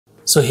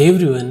So hey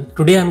everyone,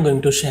 today I'm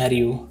going to share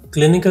you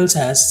Clinical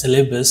SAS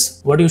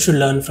Syllabus, what you should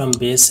learn from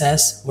base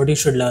SAS, what you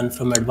should learn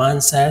from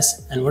advanced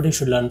SAS, and what you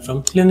should learn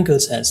from Clinical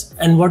SAS,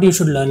 and what you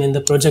should learn in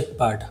the project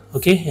part,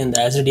 okay, in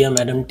the Azidia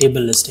Madam table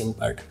listing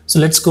part. So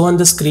let's go on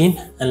the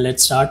screen and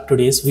let's start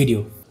today's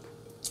video.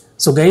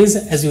 So guys,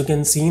 as you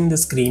can see in the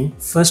screen,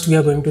 first we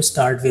are going to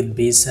start with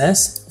base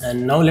SAS,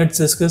 and now let's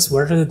discuss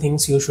what are the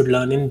things you should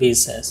learn in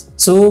base SAS.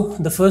 So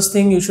the first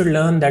thing you should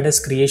learn, that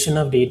is creation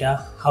of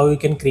data, how you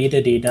can create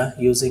a data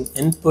using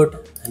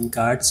input and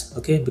cards,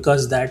 okay,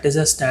 because that is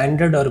a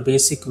standard or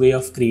basic way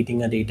of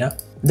creating a data.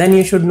 Then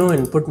you should know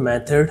input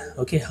method,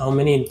 okay, how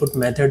many input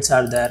methods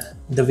are there,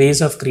 the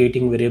ways of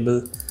creating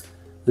variable,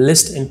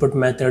 list input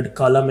method,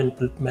 column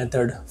input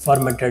method,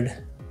 formatted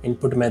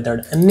input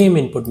method, and name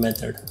input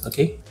method,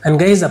 okay. And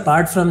guys,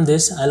 apart from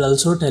this, I'll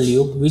also tell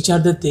you which are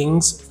the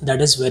things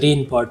that is very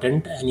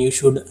important and you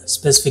should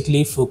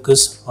specifically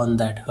focus on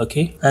that,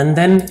 okay. And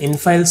then in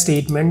file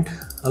statement,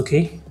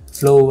 okay,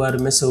 flow over,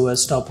 miss over,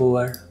 stop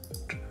over,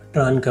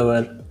 turn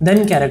cover.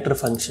 Then character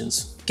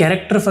functions.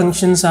 Character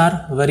functions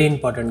are very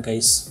important,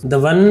 guys. The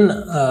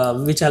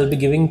one which I'll be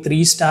giving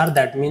 3 star,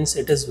 that means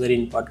it is very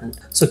important.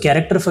 So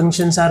character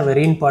functions are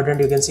very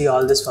important. You can see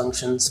all these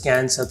functions: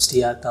 scan,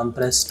 substr,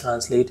 compress,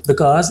 translate,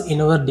 because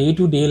in our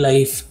day-to-day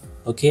life,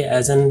 okay,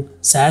 as an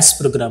SAS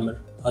programmer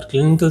or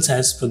clinical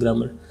SAS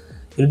programmer,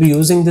 you'll be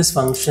using these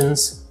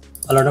functions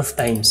a lot of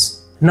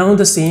times. Now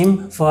the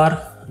same for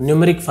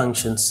numeric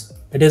functions.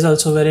 It is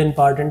also very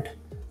important.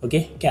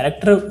 Okay,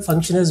 character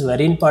function is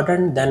very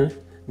important, then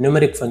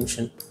numeric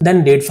function,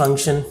 then date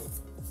function,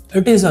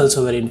 it is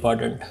also very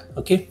important,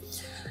 okay.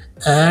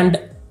 And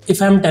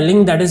if I'm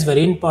telling that is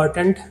very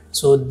important,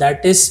 so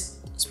that is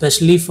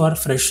especially for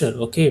fresher,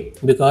 okay,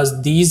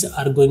 because these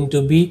are going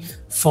to be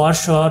for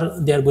sure,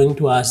 they are going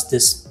to ask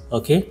this,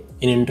 okay,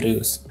 in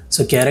interviews.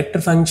 So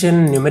character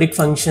function, numeric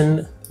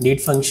function,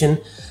 date function.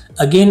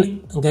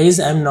 Again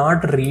guys, I'm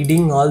not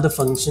reading all the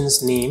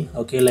functions name,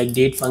 okay, like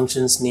date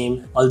functions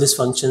name, all these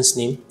functions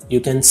name. You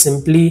can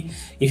simply,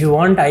 if you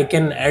want, I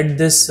can add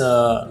this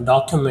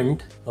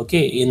document,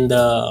 okay, in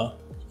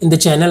the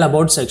channel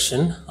about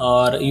section,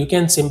 or you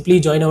can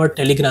simply join our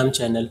Telegram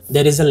channel.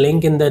 There is a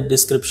link in the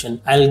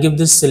description. I'll give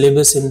this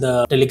syllabus in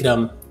the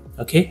Telegram,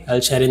 okay,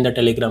 I'll share in the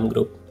Telegram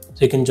group,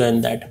 so you can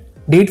join that.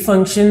 Date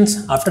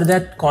functions, after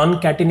that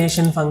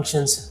concatenation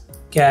functions,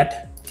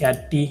 cat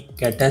t,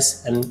 cat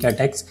s, and cat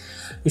x.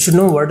 You should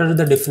know what are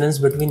the difference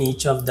between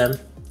each of them,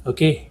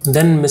 okay.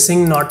 Then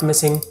missing, not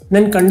missing.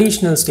 Then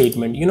conditional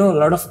statement. You know, a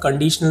lot of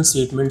conditional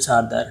statements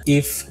are there: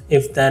 if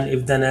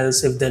then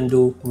else, if then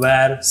do,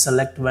 where,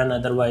 select, when,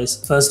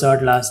 otherwise, first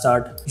dot, last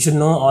dot. You should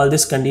know all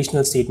this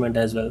conditional statement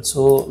as well.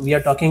 So we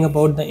are talking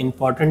about the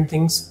important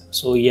things.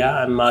 So yeah,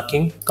 I'm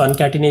marking.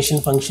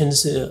 Concatenation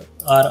functions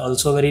are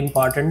also very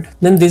important.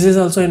 Then this is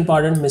also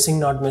important: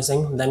 missing, not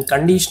missing. Then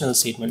conditional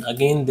statement,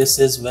 again this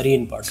is very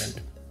important,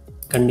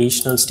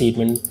 conditional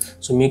statement.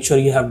 So make sure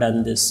you have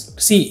done this.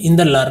 See, in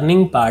the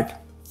learning part,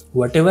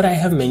 whatever I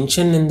have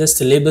mentioned in the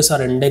syllabus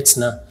or index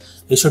now,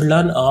 you should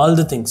learn all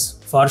the things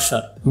for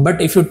sure.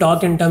 But if you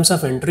talk in terms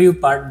of interview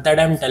part, that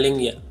I'm telling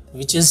here,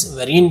 which is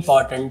very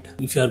important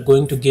if you are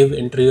going to give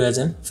interview as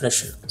a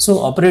fresher. So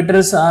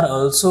operators are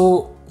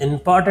also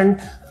important.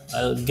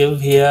 I'll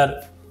give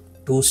here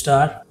 2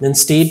 star. Then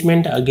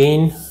statement,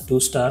 again 2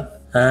 star.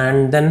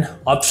 And then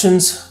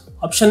options.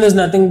 Option is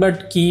nothing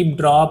but keep,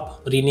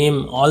 drop,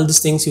 rename, all these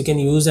things you can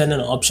use as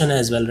an option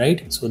as well,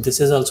 right? So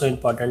this is also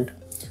important.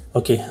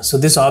 Okay, so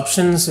these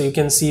options, you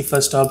can see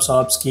first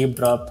ops, keep,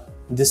 drop.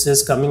 This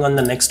is coming on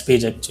the next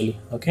page actually,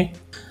 okay.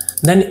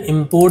 Then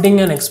importing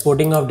and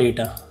exporting of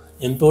data.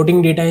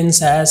 Importing data in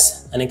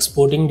SAS and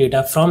exporting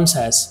data from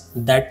SAS,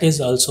 that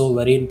is also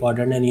very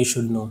important and you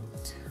should know.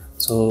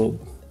 So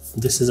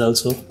this is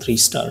also 3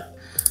 star.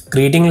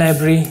 Creating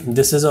library,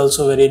 this is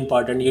also very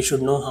important. You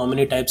should know how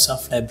many types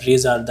of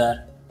libraries are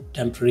there,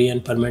 temporary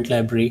and permanent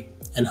library,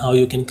 and how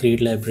you can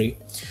create library,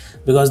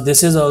 because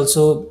this is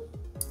also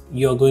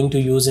you're going to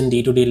use in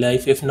day-to-day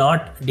life. If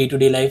not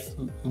day-to-day life,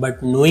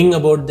 but knowing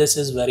about this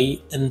is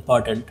very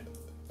important,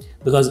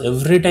 because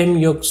every time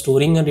you're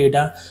storing a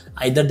data,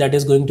 either that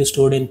is going to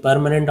stored in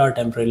permanent or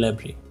temporary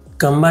library.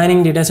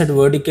 Combining dataset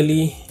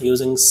vertically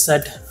using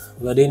set,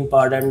 very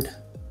important.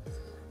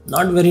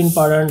 Not very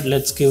important,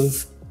 let's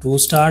give 2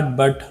 star,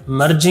 but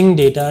merging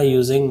data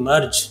using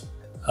merge,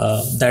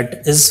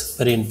 that is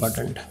very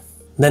important.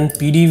 Then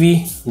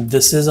PDV,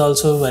 this is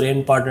also very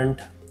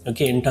important,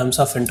 okay, in terms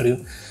of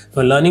interview.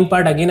 For learning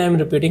part, again I'm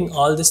repeating,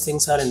 all these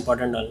things are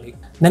important only.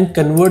 Then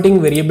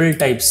converting variable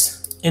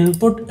types,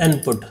 input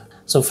and put.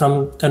 So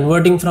from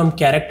converting from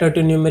character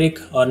to numeric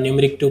or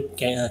numeric to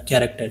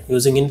character,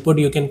 using input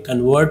you can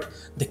convert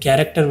the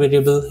character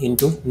variable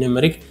into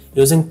numeric.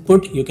 Using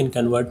put you can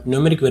convert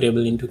numeric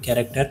variable into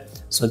character.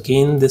 So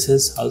again this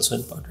is also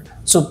important.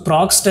 So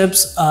proc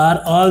steps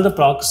are, all the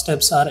proc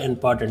steps are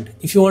important.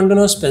 If you want to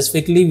know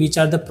specifically which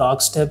are the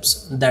proc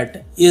steps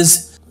that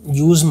is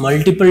used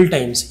multiple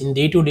times in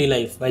day-to-day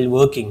life while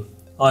working,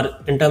 or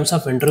in terms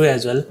of interview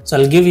as well. So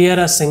I'll give here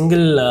a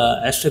single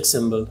asterisk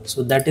symbol.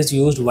 So that is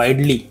used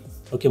widely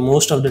okay,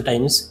 most of the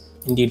times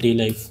in the day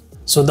life.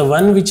 So the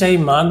one which I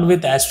marked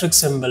with asterisk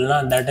symbol,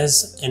 that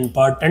is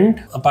important.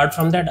 Apart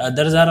from that,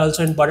 others are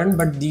also important,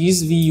 but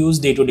these we use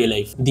day-to-day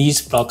life,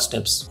 these proc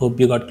steps. Hope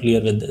you got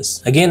clear with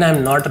this. Again,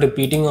 I'm not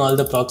repeating all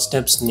the proc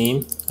steps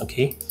name,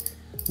 okay,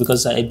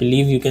 because I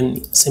believe you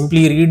can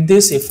simply read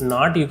this. If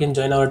not, you can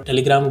join our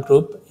Telegram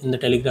group. In the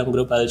Telegram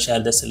group, I'll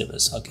share the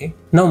syllabus, okay.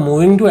 Now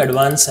moving to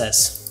advanced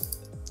SAS.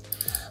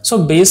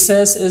 So base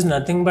SAS is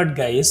nothing but,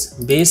 guys,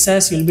 base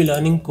SAS you'll be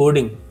learning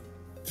coding.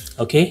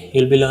 Okay,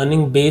 you'll be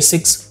learning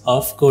basics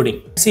of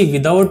coding. See,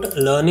 without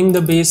learning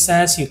the base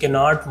SAS, you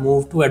cannot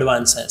move to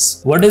advanced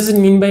SAS. What does it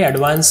mean by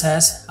advanced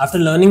SAS? After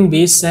learning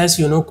base SAS,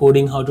 you know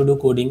coding, how to do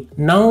coding.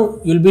 Now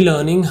you'll be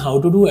learning how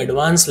to do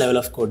advanced level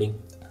of coding.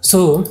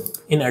 So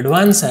in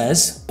advanced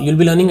SAS, you'll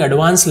be learning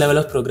advanced level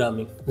of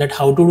programming. That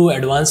how to do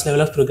advanced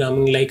level of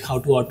programming, like how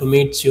to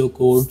automate your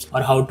codes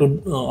or how to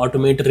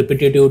automate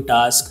repetitive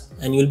tasks.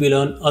 And you'll be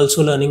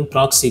also learning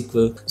proc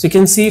SQL. So you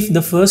can see if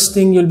the first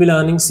thing you'll be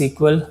learning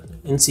SQL.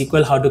 In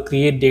SQL, how to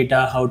create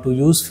data, how to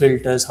use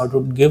filters, how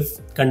to give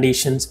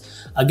conditions.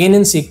 Again,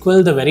 in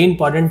SQL, the very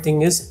important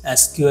thing is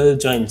SQL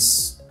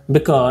joins,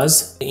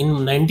 because in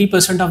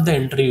 90% of the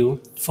interview,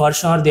 for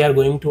sure they are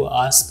going to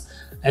ask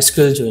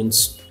SQL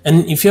joins.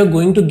 And if you're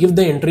going to give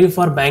the interview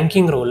for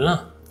banking role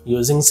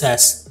using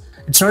SAS,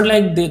 it's not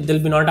like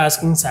they'll be not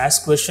asking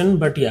SAS question,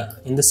 but yeah,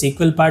 in the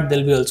SQL part,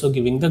 they'll be also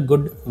giving the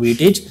good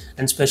weightage,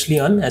 and especially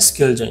on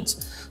SQL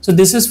joins. So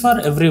this is for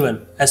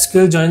everyone.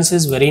 SQL joins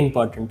is very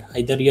important.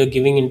 Either you're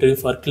giving interview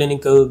for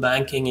clinical,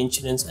 banking,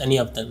 insurance, any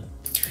of them.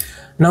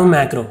 Now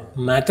macro.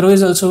 Macro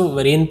is also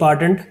very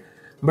important.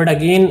 But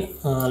again,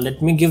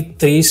 let me give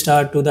 3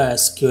 star to the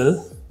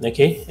SQL.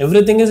 Okay,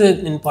 everything is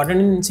important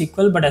in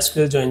SQL, but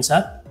SQL joins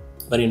are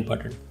very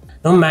important.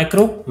 Now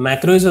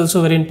macro is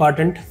also very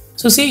important.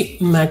 So see,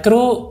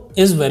 macro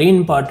is very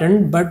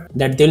important, but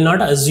that they'll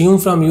not assume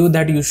from you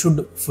that you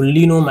should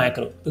fully know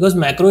macro, because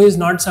macro is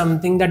not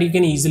something that you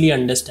can easily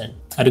understand.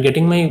 Are you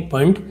getting my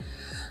point?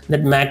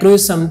 That macro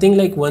is something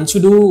like once you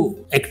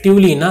do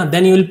actively,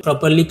 then you will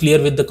properly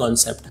clear with the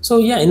concept. So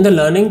yeah, in the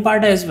learning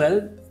part as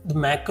well, the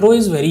macro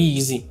is very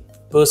easy.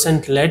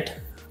 %let,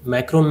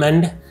 macro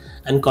mend,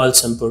 and call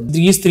support.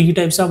 These 3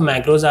 types of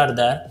macros are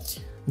there.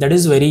 That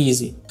is very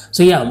easy.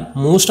 So yeah,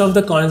 most of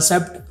the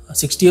concept,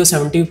 60 or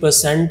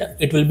 70%,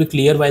 it will be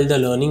clear while the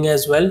learning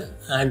as well,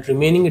 and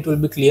remaining it will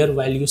be clear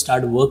while you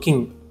start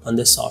working on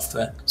this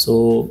software.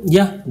 So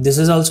yeah, this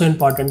is also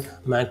important.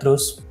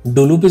 Macros,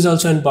 do loop is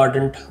also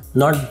important,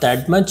 not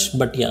that much,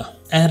 but yeah,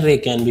 array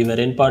can be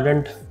very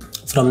important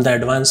from the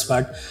advanced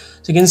part.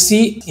 So you can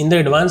see in the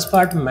advanced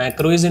part,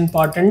 macro is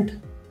important,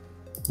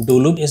 do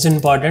loop is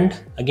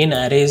important, again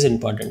array is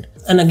important.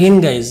 And again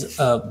guys,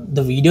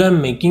 the video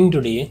I'm making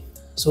today,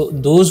 so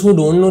those who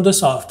don't know the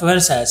software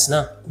SAS,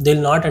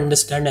 they'll not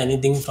understand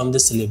anything from the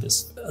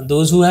syllabus.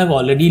 Those who have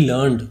already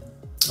learned,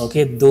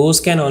 okay, those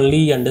can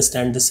only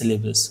understand the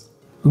syllabus.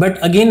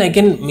 But again, I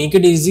can make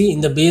it easy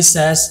in the base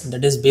SAS,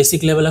 that is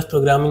basic level of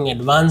programming,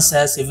 advanced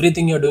SAS,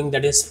 everything you're doing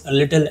that is a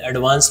little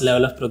advanced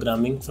level of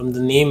programming. From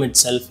the name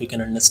itself, you can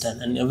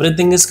understand, and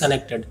everything is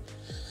connected.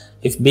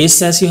 If base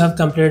SAS you have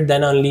completed,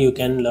 then only you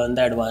can learn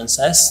the advanced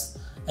SAS.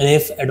 And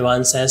if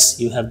advanced SAS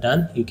you have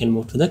done, you can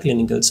move to the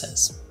clinical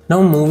SAS.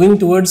 Now moving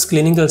towards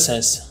clinical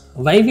SAS.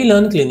 Why we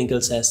learn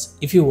clinical SAS?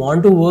 If you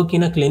want to work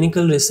in a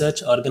clinical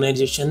research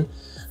organization,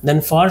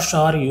 then for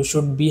sure you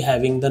should be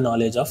having the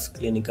knowledge of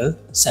clinical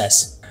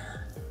SAS.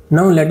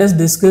 Now let us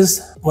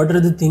discuss what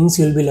are the things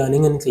you'll be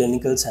learning in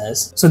clinical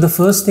SAS. So the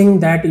first thing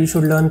that you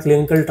should learn,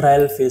 clinical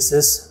trial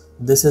phases.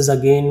 This is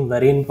again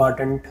very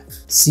important.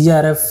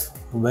 CRF,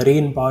 very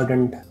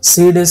important.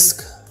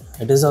 CDISC,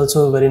 it is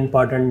also very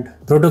important.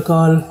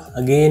 Protocol,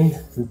 again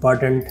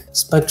important.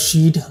 Spec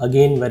sheet,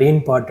 again very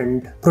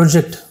important.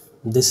 Project,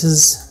 this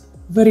is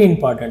very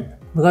important,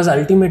 because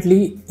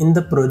ultimately in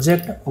the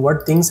project,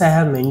 what things I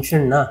have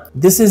mentioned,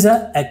 this is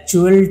an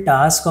actual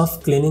task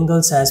of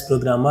clinical SAS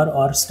programmer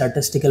or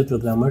statistical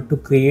programmer to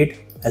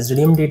create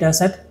SDM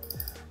dataset,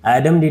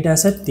 ADAM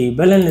dataset,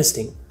 table and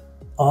listing.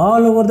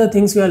 All over the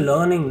things we are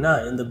learning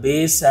in the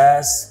base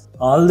SAS,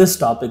 all these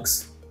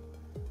topics.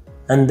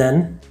 And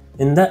then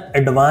in the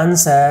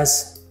advanced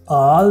SAS,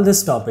 all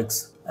these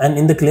topics. And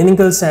in the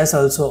clinical SAS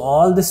also,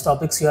 all these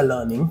topics you are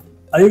learning.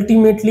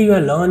 Ultimately, you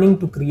are learning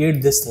to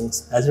create these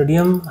things: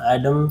 SDM,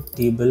 ADAM,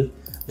 table,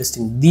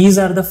 listing. These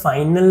are the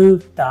final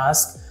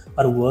tasks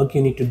or work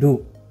you need to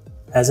do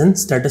as a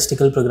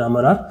statistical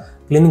programmer or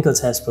clinical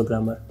SAS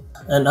programmer.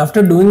 And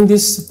after doing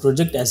this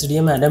project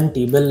SDM, ADAM,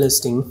 table,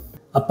 listing,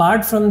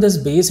 apart from this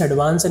base,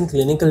 advanced and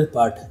clinical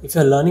part, if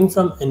you are learning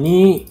from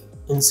any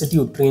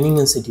institute, training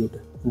institute,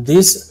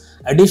 these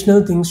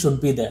additional things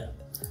should be there.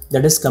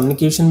 That is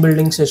communication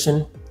building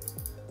session,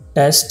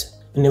 test.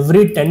 In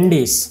every 10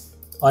 days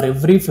or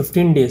every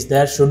 15 days,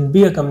 there should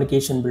be a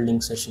communication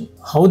building session.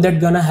 How that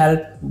gonna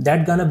help?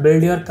 That gonna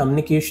build your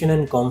communication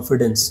and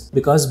confidence,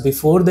 because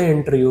before the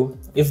interview,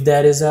 if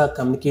there is a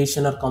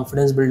communication or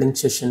confidence building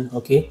session,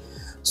 okay,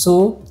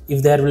 So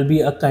if there will be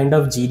a kind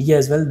of GD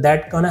as well,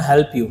 that gonna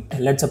help you.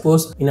 Let's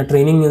suppose in a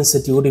training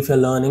institute, if you're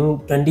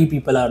learning, 20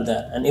 people are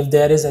there, and if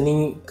there is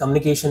any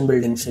communication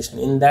building session,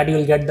 in that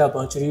you'll get the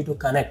opportunity to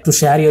connect, to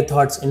share your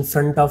thoughts in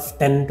front of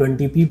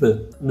 10-20 people.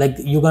 Like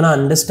you're gonna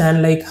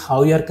understand like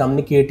how you're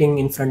communicating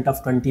in front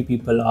of 20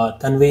 people or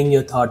conveying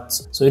your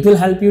thoughts. So it will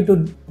help you to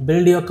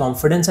build your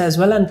confidence as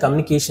well and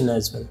communication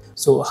as well.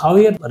 So how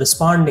you're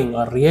responding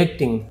or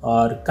reacting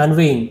or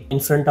conveying in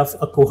front of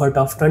a cohort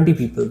of 20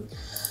 people.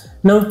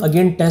 Now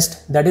again,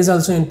 test, that is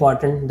also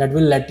important. That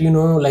will let you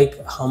know like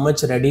how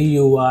much ready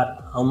you are,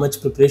 how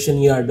much preparation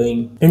you are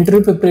doing.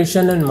 Interview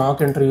preparation and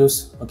mock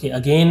interviews. Okay,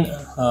 again,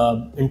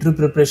 interview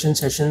preparation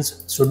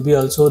sessions should be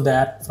also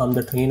there from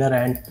the trainer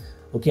end.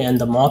 Okay, and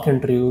the mock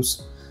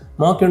interviews.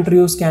 Mock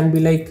interviews can be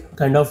like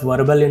kind of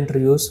verbal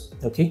interviews.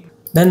 Okay,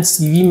 then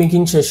CV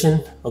making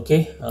session.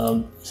 Okay,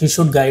 he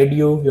should guide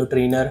you, your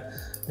trainer,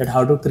 that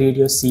how to create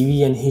your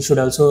CV, and he should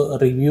also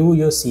review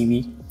your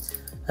CV.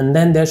 And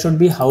then there should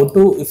be how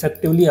to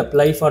effectively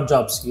apply for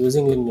jobs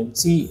using LinkedIn.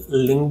 See,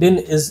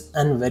 LinkedIn is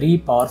a very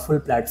powerful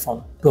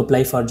platform to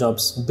apply for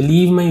jobs.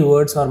 Believe my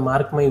words or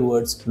mark my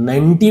words,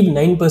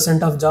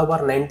 99% of job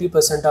or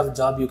 90% of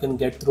job you can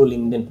get through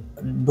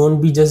LinkedIn.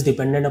 Don't be just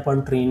dependent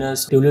upon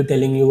trainers really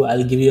telling you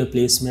I'll give you a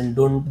placement.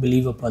 Don't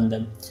believe upon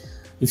them.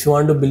 If you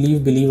want to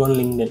believe on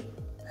LinkedIn.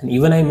 And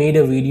even I made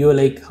a video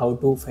like how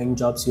to find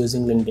jobs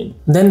using LinkedIn.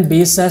 Then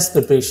base SAS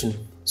preparation.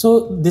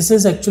 So this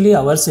is actually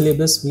our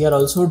syllabus. We are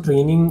also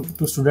training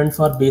to student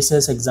for base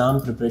SAS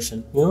exam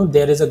preparation. You know,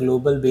 there is a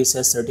global base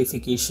SAS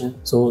certification.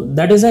 So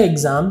that is an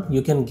exam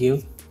you can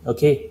give.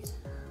 Okay.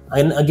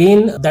 And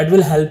again, that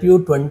will help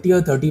you 20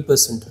 or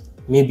 30%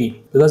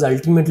 maybe, because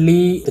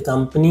ultimately the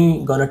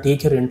company gonna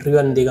take your interview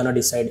and they gonna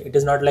decide. It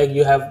is not like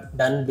you have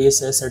done base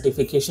SAS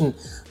certification,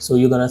 so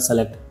you're gonna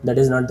select. That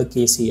is not the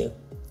case here.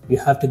 You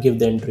have to give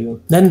the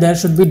interview. Then there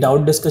should be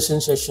doubt discussion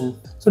session.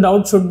 So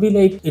doubt should be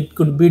like, it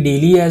could be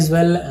daily as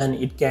well, and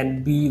it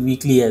can be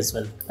weekly as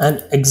well.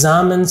 And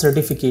exam and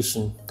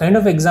certification. Kind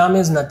of exam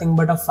is nothing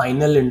but a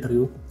final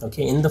interview.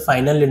 Okay, in the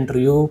final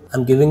interview,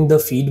 I'm giving the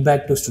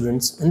feedback to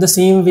students. In the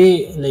same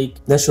way,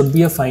 like there should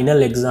be a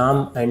final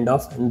exam kind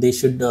of, and they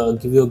should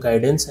give you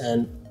guidance,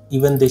 and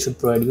even they should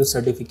provide you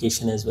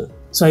certification as well.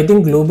 So I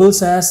think global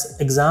SAS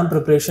exam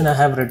preparation I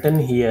have written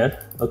here.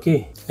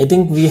 Okay, I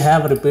think we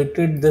have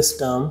repeated this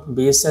term,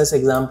 base SAS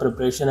exam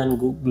preparation and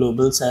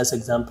global SAS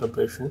exam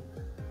preparation.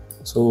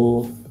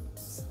 So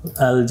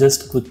I'll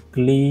just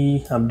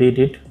quickly update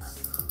it.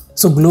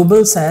 So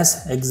global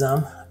SAS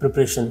exam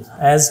preparation,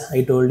 as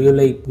I told you,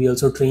 like we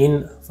also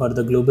train for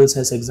the global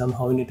SAS exam,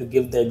 how you need to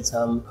give the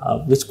exam,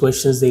 which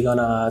questions they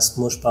gonna ask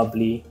most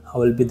probably, how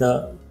will be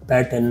the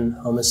pattern,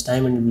 how much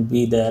time it will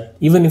be there.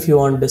 Even if you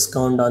want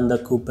discount on the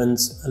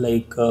coupons,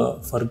 like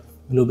for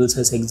global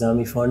SAS exam,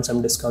 if you want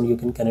some discount, you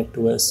can connect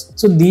to us.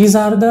 So these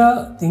are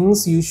the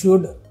things you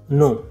should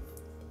know.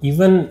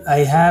 Even I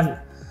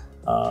have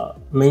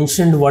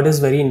mentioned what is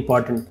very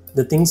important.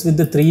 The things with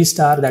the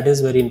 3-star, that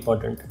is very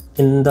important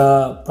in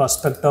the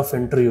prospect of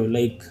interview.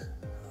 Like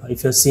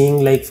if you're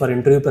seeing like for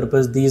interview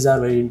purpose, these are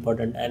very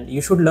important, and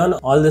you should learn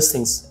all these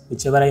things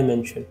whichever I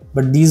mentioned,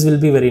 but these will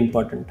be very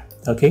important.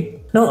 Okay,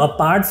 now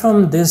apart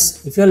from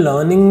this, if you're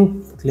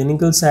learning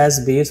clinical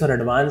SAS base or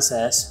advanced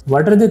SAS,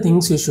 what are the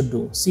things you should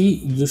do?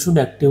 See, you should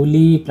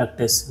actively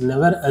practice.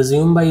 Never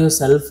assume by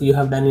yourself you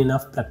have done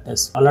enough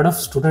practice. A lot of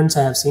students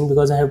I have seen,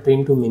 because I have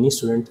trained too many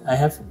students, I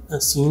have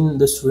seen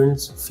the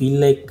students feel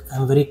like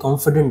I'm very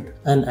confident,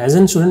 and as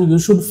a student you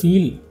should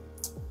feel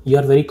you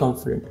are very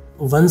confident.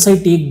 Once I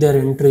take their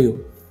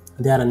interview,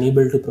 they are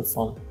unable to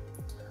perform.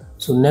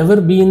 So never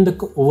be in the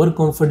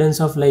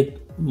overconfidence of like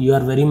you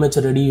are very much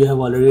ready, you have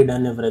already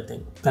done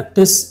everything.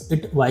 Practice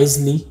it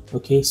wisely,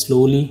 okay,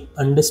 slowly,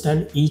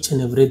 understand each and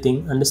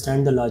everything,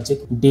 understand the logic.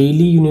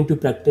 Daily you need to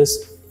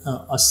practice.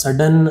 A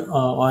sudden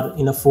or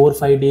in a 4 or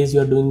 5 days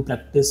you are doing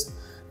practice,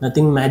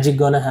 nothing magic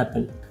gonna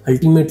happen.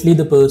 Ultimately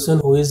the person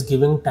who is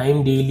giving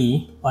time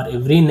daily or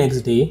every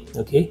next day,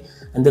 okay,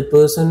 and the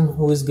person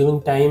who is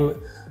giving time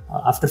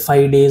after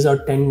 5 days or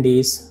 10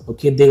 days,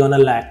 okay, they're gonna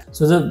lack.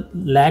 So the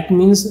lack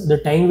means the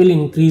time will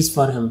increase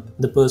for him,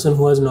 the person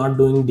who is not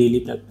doing daily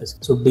practice.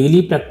 So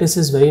daily practice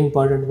is very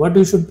important. What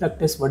you should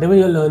practice, whatever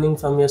you're learning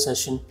from your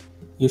session,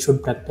 you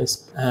should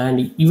practice.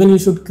 And even you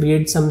should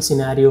create some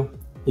scenario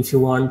if you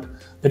want.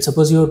 Let's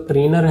suppose your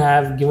trainer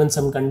have given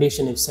some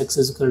condition, if sex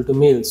is equal to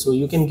male, so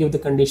you can give the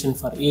condition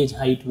for age,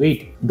 height,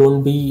 weight.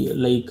 Don't be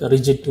like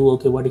rigid to,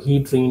 okay, what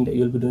he trained,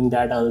 you'll be doing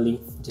that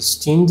only.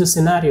 Just change the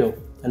scenario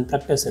and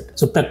practice it.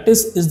 So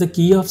practice is the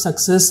key of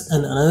success.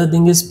 And another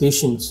thing is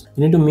patience.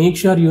 You need to make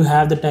sure you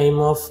have the time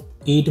of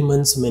 8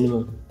 months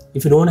minimum.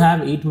 If you don't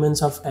have 8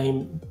 months of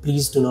time,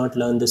 please do not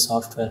learn this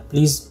software.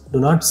 Please do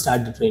not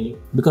start the training,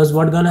 because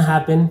what's gonna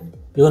happen,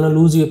 you're gonna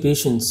lose your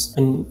patience.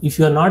 And if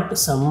you are not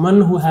someone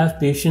who have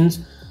patience,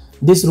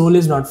 this role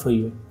is not for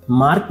you.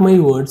 Mark my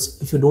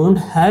words, if you don't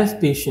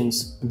have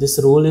patience, this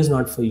role is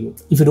not for you.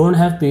 If you don't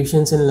have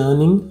patience in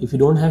learning, if you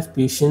don't have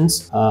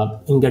patience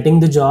in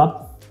getting the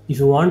job, if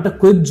you want a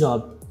quick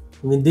job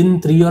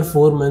within 3 or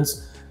 4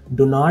 months,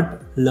 do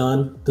not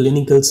learn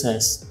clinical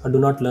SAS or do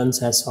not learn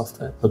SAS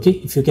software. Okay,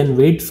 if you can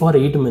wait for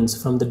 8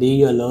 months from the day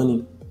you are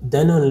learning,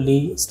 then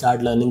only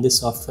start learning this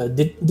software.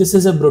 This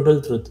is a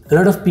brutal truth. A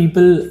lot of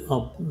people,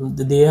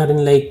 they are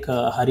in like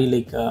hurry,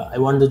 like I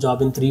want the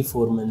job in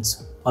 3-4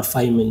 months or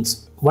 5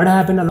 months. What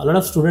happened? A lot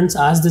of students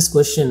ask this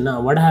question.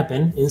 Now what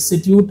happened?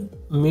 Institute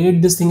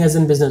made this thing as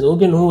in business.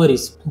 Okay, no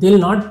worries. They'll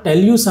not tell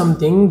you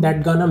something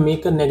that gonna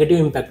make a negative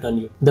impact on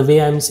you. The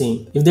way I'm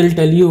saying, if they'll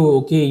tell you,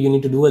 okay, you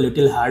need to do a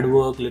little hard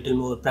work, little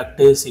more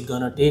practice, it's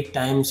gonna take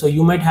time, so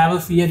you might have a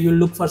fear,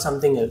 you'll look for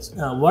something else.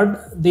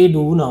 What they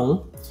do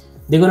now,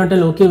 they're gonna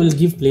tell, okay, we'll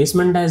give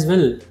placement as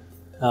well.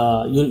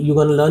 You're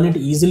gonna learn it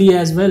easily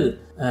as well,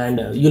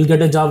 and you'll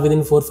get a job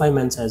within 4-5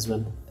 months as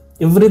well.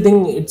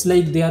 Everything, it's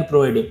like they are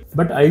providing,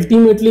 but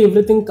ultimately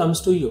everything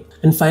comes to you.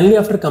 And finally,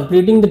 after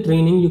completing the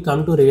training, you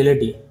come to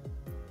reality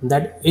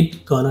that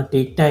it gonna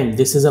take time.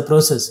 This is a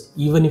process,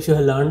 even if you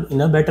have learned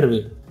in a better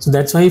way. So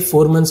that's why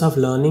 4 months of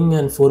learning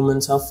and 4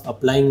 months of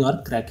applying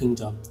or cracking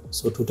job.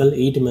 So total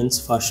 8 months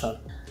for sure.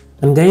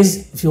 And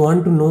guys, if you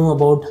want to know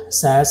about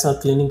SAS or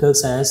clinical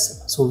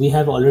SAS, so we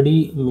have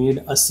already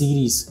made a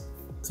series,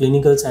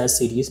 clinical SAS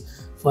series.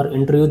 For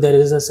interview, there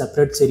is a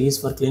separate series.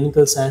 For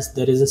clinical SAS,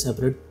 there is a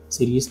separate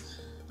series.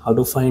 How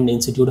to find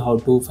institute, how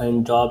to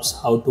find jobs,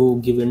 how to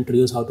give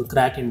interviews, how to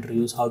crack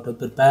interviews, how to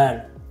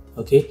prepare.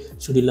 Okay,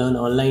 should you learn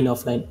online,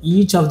 offline?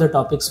 Each of the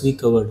topics we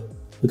covered.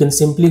 You can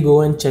simply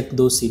go and check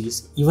those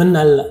series. Even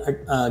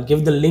I'll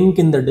give the link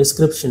in the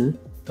description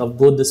of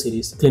both the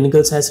series,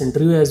 clinical SAS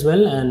interview as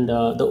well, and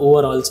the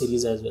overall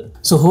series as well.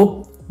 So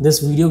hope this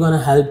video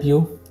gonna help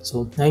you.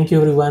 So thank you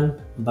everyone.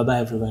 Bye bye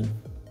everyone.